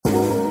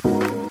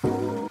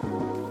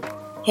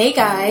Hey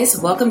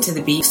guys, welcome to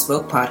the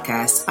Bespoke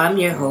Podcast. I'm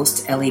your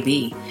host, Ellie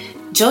B.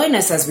 Join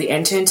us as we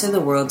enter into the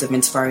world of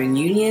inspiring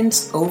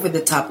unions,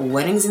 over-the-top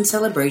weddings and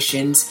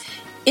celebrations,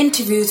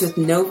 interviews with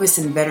novice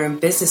and veteran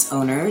business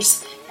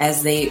owners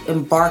as they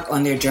embark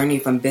on their journey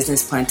from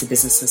business plan to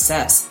business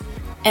success.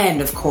 And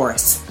of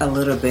course, a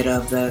little bit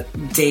of the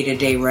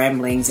day-to-day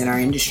ramblings in our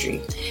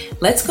industry.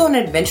 Let's go on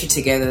an adventure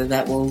together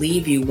that will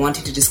leave you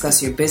wanting to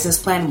discuss your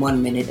business plan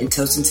 1 minute and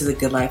toast into the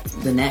good life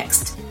the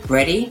next.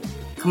 Ready?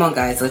 Come on,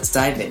 guys, let's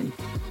dive in.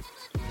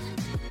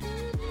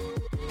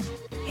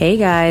 Hey,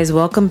 guys,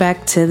 welcome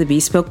back to the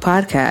Bespoke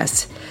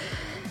Podcast.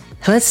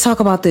 Let's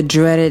talk about the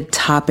dreaded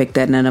topic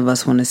that none of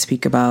us want to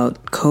speak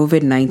about,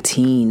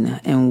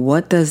 COVID-19, and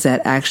what does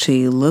that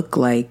actually look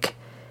like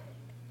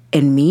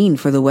and mean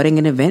for the wedding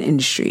and event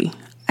industry.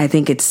 I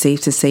think it's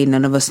safe to say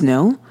none of us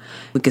know.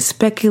 We could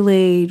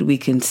speculate. We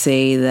can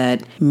say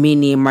that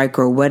mini and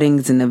micro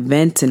weddings and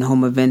events and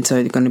home events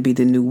are going to be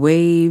the new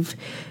wave.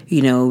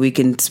 You know, we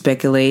can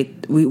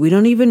speculate. We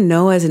don't even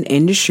know as an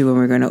industry when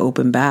we're going to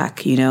open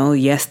back. You know,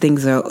 yes,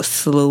 things are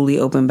slowly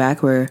open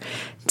back. Where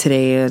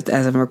today, as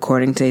I'm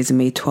recording, today's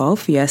May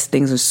 12th. Yes,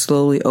 things are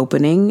slowly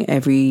opening.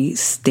 Every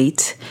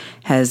state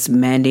has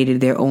mandated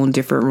their own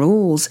different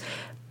rules.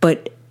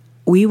 But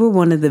we were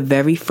one of the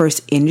very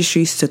first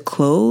industries to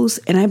close,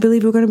 and I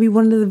believe we're going to be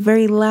one of the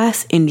very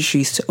last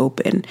industries to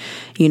open.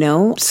 You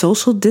know,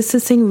 social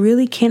distancing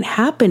really can't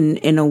happen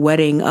in a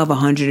wedding of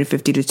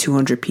 150 to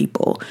 200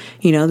 people.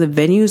 You know, the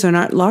venues are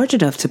not large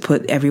enough to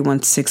put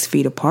everyone 6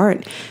 feet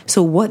apart.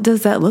 So what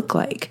does that look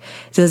like?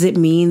 Does it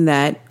mean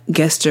that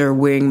guests are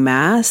wearing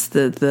masks?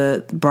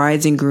 The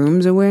brides and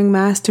grooms are wearing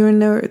masks during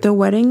their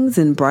weddings,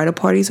 and bridal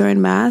parties are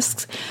in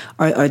masks.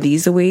 Are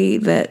these the way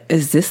that,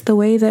 is this the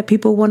way that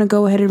people want to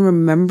go ahead and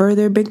remember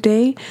their big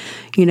day?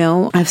 You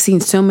know, I've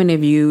seen so many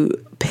of you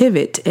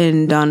pivot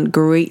and done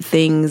great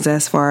things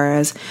as far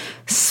as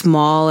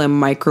small and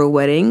micro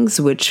weddings,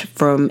 which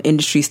from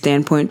industry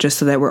standpoint, just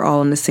so that we're all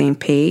on the same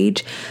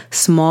page,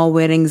 small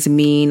weddings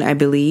mean, I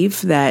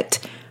believe, that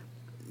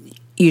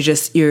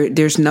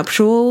there's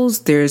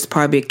nuptials, there's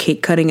probably a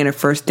cake cutting and a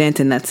first dance,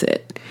 and that's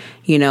it.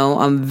 You know,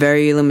 I'm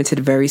very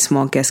limited, very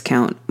small guest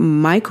count.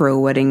 Micro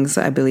weddings,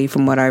 I believe,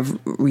 from what I've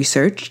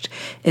researched,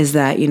 is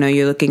that, you know,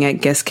 you're looking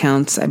at guest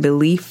counts, I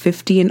believe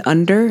 50 and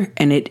under,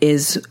 and it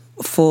is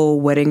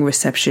full wedding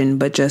reception,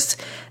 but just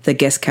the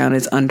guest count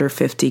is under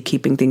 50,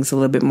 keeping things a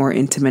little bit more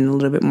intimate and a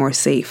little bit more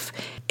safe.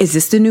 Is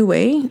this the new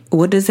way?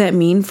 What does that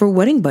mean for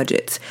wedding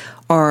budgets?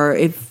 Or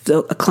if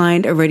a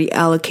client already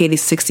allocated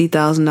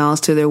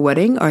 $60,000 to their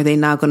wedding, are they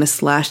now going to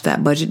slash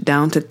that budget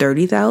down to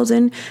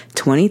 $30,000,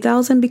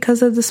 $20,000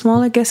 because of the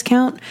smaller guest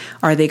count?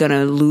 Are they going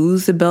to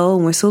lose the bell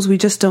and whistles? We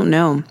just don't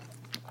know.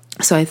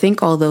 So I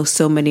think although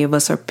so many of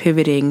us are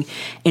pivoting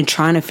and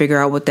trying to figure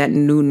out what that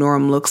new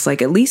norm looks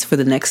like, at least for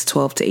the next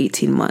 12 to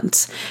 18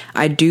 months,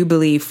 I do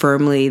believe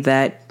firmly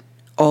that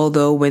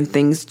although when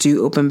things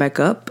do open back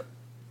up,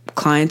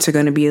 clients are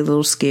going to be a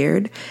little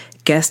scared,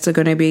 guests are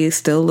going to be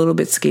still a little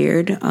bit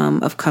scared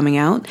of coming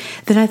out,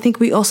 then I think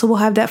we also will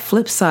have that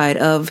flip side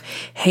of,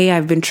 hey,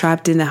 I've been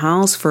trapped in the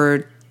house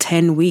for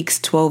 10 weeks,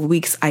 12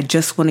 weeks. I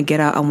just want to get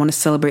out. I want to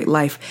celebrate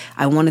life.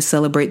 I want to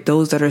celebrate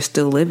those that are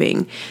still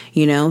living,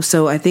 you know?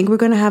 So I think we're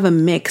going to have a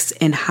mix,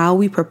 and how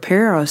we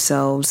prepare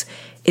ourselves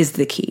is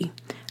the key.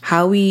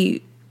 How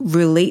we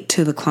relate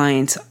to the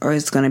clients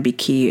is going to be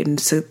key, and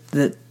so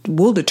that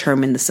will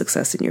determine the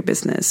success in your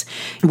business.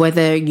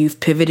 Whether you've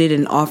pivoted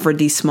and offered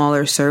these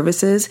smaller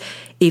services,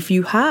 if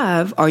you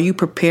have, are you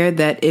prepared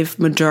that if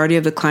majority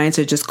of the clients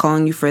are just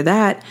calling you for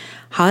that,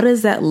 how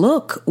does that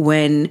look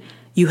when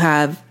you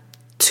have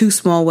 2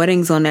 small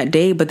weddings on that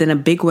day, but then a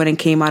big wedding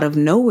came out of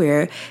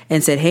nowhere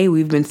and said, hey,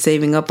 we've been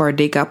saving up, our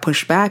date got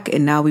pushed back,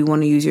 and now we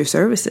want to use your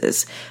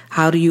services.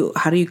 How do you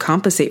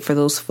compensate for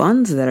those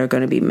funds that are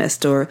going to be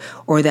missed, or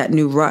that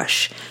new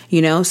rush?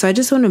 You know, so I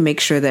just want to make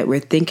sure that we're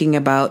thinking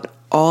about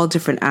all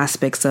different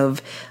aspects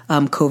of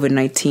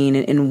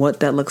COVID-19 and what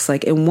that looks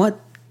like. And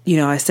what, you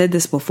know, I said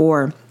this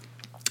before,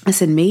 I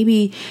said,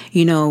 maybe,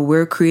 you know,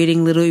 we're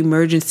creating little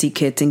emergency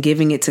kits and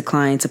giving it to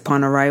clients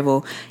upon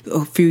arrival.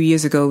 A few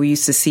years ago, we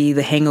used to see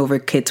the hangover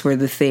kits were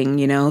the thing,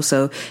 you know,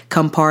 so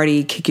come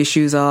party, kick your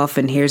shoes off,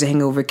 and here's a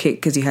hangover kit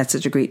because you had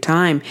such a great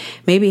time.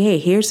 Maybe, hey,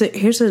 here's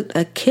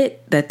a kit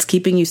that's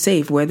keeping you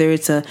safe, whether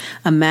it's a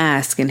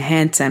mask and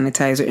hand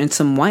sanitizer and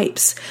some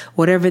wipes,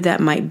 whatever that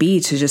might be,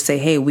 to just say,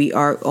 hey,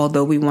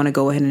 although we want to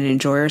go ahead and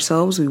enjoy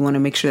ourselves, we want to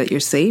make sure that you're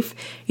safe.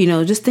 You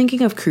know, just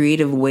thinking of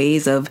creative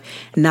ways of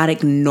not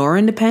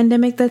ignoring the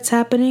pandemic that's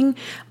happening,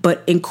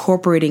 but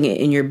incorporating it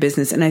in your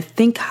business. And I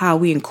think how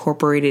we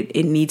incorporate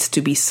it needs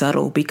to be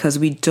subtle, because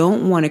we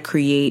don't want to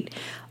create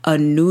a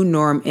new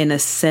norm in a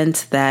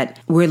sense that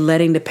we're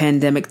letting the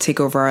pandemic take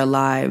over our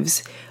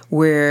lives.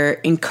 We're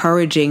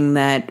encouraging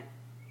that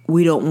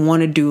we don't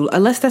want to do,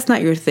 unless that's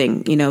not your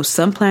thing. You know,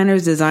 some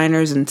planners,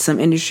 designers, and some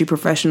industry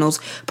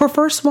professionals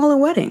prefer smaller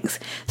weddings.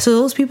 So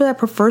those people that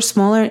prefer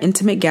smaller,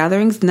 intimate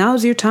gatherings,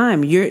 now's your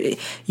time.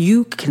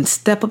 You can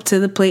step up to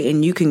the plate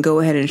and you can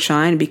go ahead and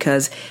shine,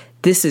 because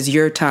this is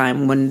your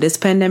time. When this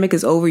pandemic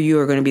is over, you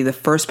are going to be the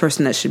first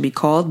person that should be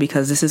called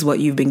because this is what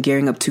you've been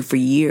gearing up to for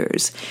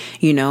years,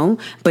 you know?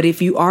 But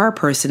if you are a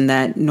person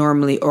that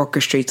normally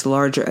orchestrates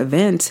larger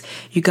events,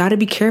 you got to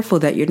be careful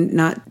that you're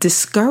not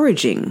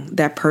discouraging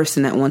that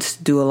person that wants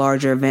to do a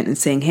larger event and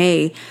saying,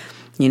 hey,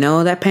 you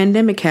know, that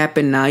pandemic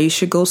happened. Now you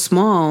should go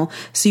small.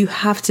 So you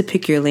have to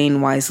pick your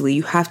lane wisely.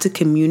 You have to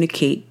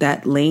communicate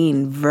that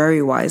lane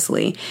very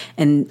wisely.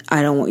 And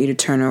I don't want you to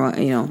turn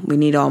around, you know, we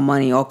need all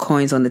money, all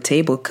coins on the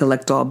table,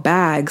 collect all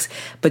bags,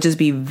 but just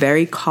be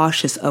very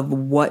cautious of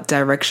what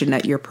direction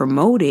that you're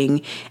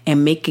promoting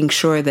and making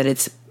sure that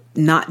it's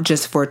not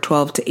just for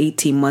 12 to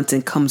 18 months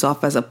and comes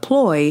off as a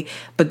ploy,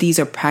 but these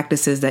are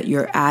practices that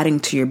you're adding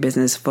to your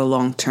business for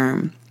long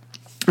term.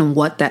 And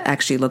what that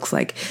actually looks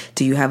like.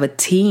 Do you have a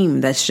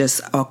team that's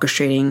just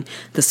orchestrating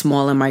the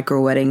small and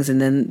micro weddings and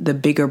then the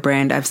bigger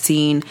brand? I've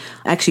seen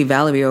actually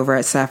Valerie over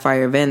at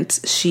Sapphire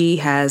Events. She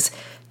has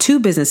 2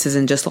 businesses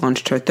and just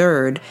launched her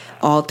 3rd,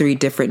 all 3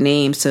 different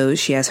names. So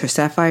she has her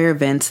Sapphire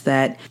Events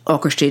that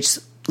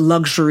orchestrates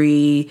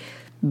luxury,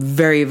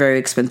 very, very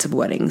expensive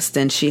weddings.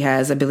 Then she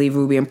has, I believe,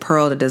 Ruby and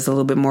Pearl that does a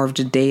little bit more of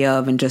the day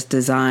of and just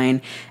design.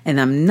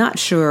 And I'm not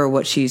sure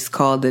what she's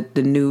called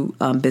the new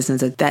business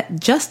that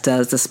just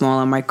does the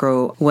small and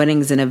micro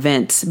weddings and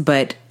events.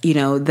 But, you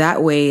know,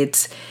 that way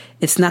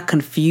it's not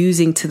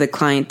confusing to the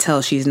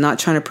clientele. She's not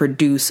trying to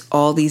produce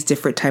all these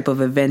different type of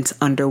events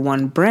under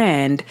one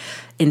brand.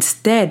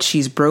 Instead,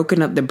 she's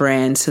broken up the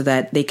brand so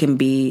that they can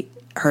be,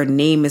 her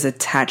name is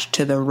attached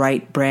to the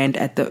right brand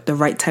at the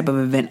right type of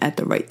event at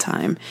the right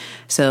time.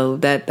 So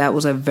that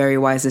was a very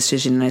wise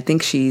decision. And I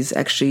think she's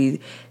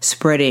actually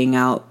spreading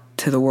out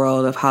to the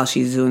world of how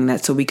she's doing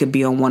that so we could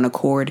be on one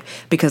accord,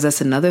 because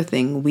that's another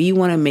thing. We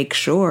want to make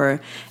sure,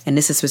 and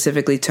this is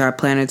specifically to our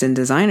planners and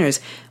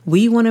designers,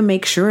 we want to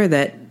make sure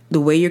that the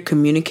way you're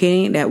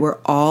communicating, that we're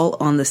all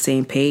on the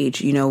same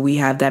page. You know, we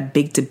have that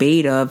big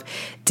debate of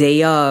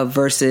day of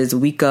versus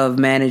week of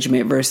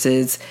management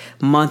versus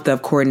month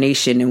of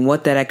coordination and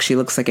what that actually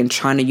looks like and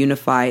trying to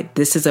unify.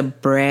 This is a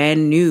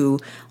brand new,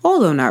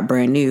 although not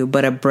brand new,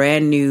 but a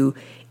brand new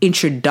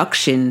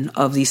introduction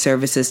of these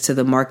services to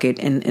the market,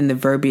 and the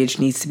verbiage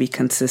needs to be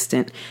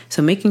consistent.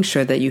 So making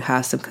sure that you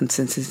have some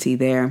consistency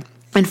there.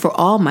 And for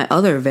all my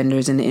other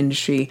vendors in the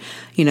industry,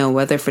 you know,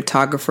 whether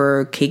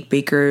photographer, cake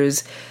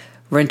bakers,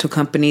 rental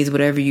companies,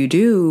 whatever you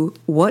do,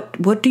 what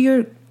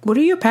are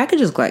your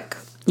packages like?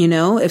 You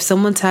know, if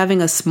someone's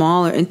having a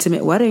small or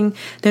intimate wedding,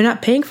 they're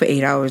not paying for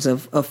 8 hours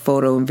of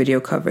photo and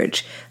video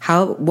coverage.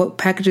 What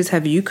packages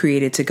have you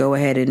created to go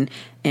ahead and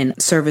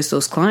service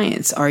those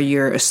clients? Are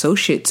your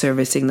associates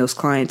servicing those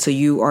clients? So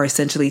you are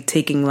essentially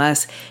taking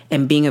less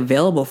and being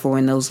available for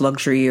when those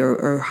luxury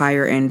or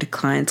higher end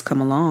clients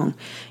come along,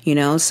 you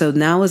know? So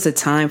now is the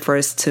time for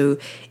us to,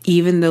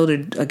 even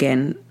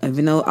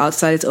though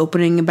outside is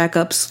opening back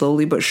up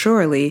slowly but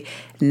surely,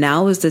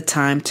 now is the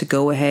time to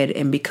go ahead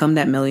and become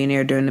that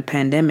millionaire during the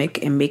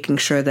pandemic and making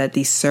sure that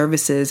these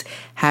services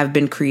have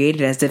been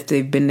created as if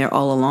they've been there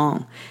all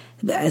along.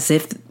 As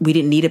if we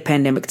didn't need a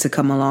pandemic to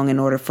come along in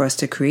order for us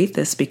to create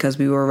this, because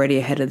we were already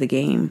ahead of the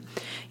game,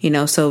 you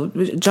know. So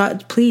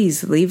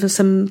please leave us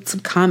some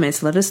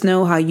comments. Let us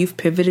know how you've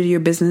pivoted your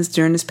business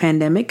during this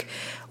pandemic,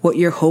 what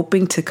you're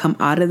hoping to come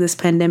out of this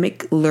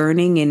pandemic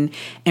learning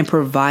and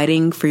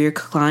providing for your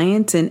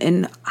clients,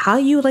 and how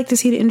you would like to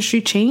see the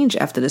industry change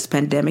after this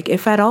pandemic,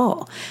 if at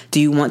all.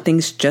 Do you want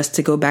things just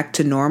to go back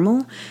to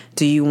normal?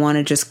 Do you want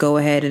to just go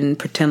ahead and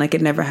pretend like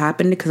it never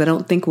happened? Because I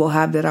don't think we'll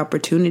have that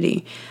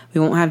opportunity.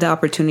 We won't have the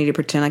opportunity to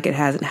pretend like it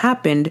hasn't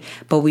happened,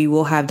 but we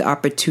will have the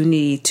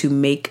opportunity to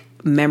make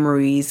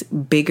memories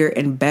bigger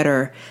and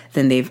better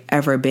than they've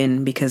ever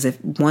been. Because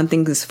if one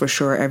thing is for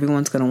sure,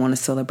 everyone's going to want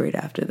to celebrate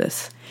after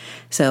this.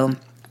 So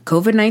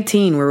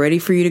COVID-19, we're ready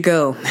for you to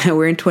go.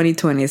 We're in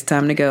 2020. It's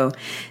time to go.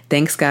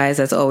 Thanks, guys,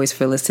 as always,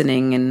 for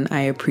listening. And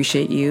I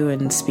appreciate you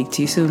and speak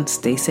to you soon.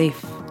 Stay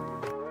safe.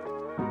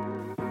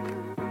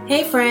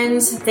 Hey,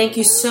 friends. Thank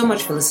you so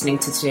much for listening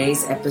to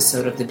today's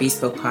episode of the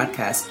Bespoke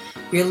Podcast.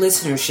 Your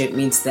listenership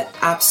means the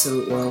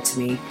absolute world to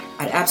me.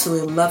 I'd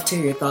absolutely love to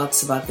hear your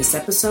thoughts about this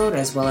episode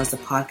as well as the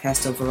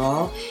podcast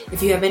overall.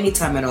 If you have any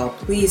time at all,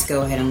 please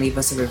go ahead and leave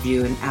us a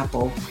review in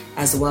Apple,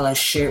 as well as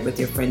share it with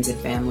your friends and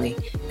family.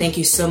 Thank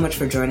you so much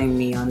for joining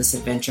me on this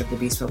adventure of the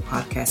Bespoke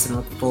Podcast, and I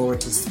look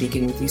forward to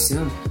speaking with you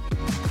soon.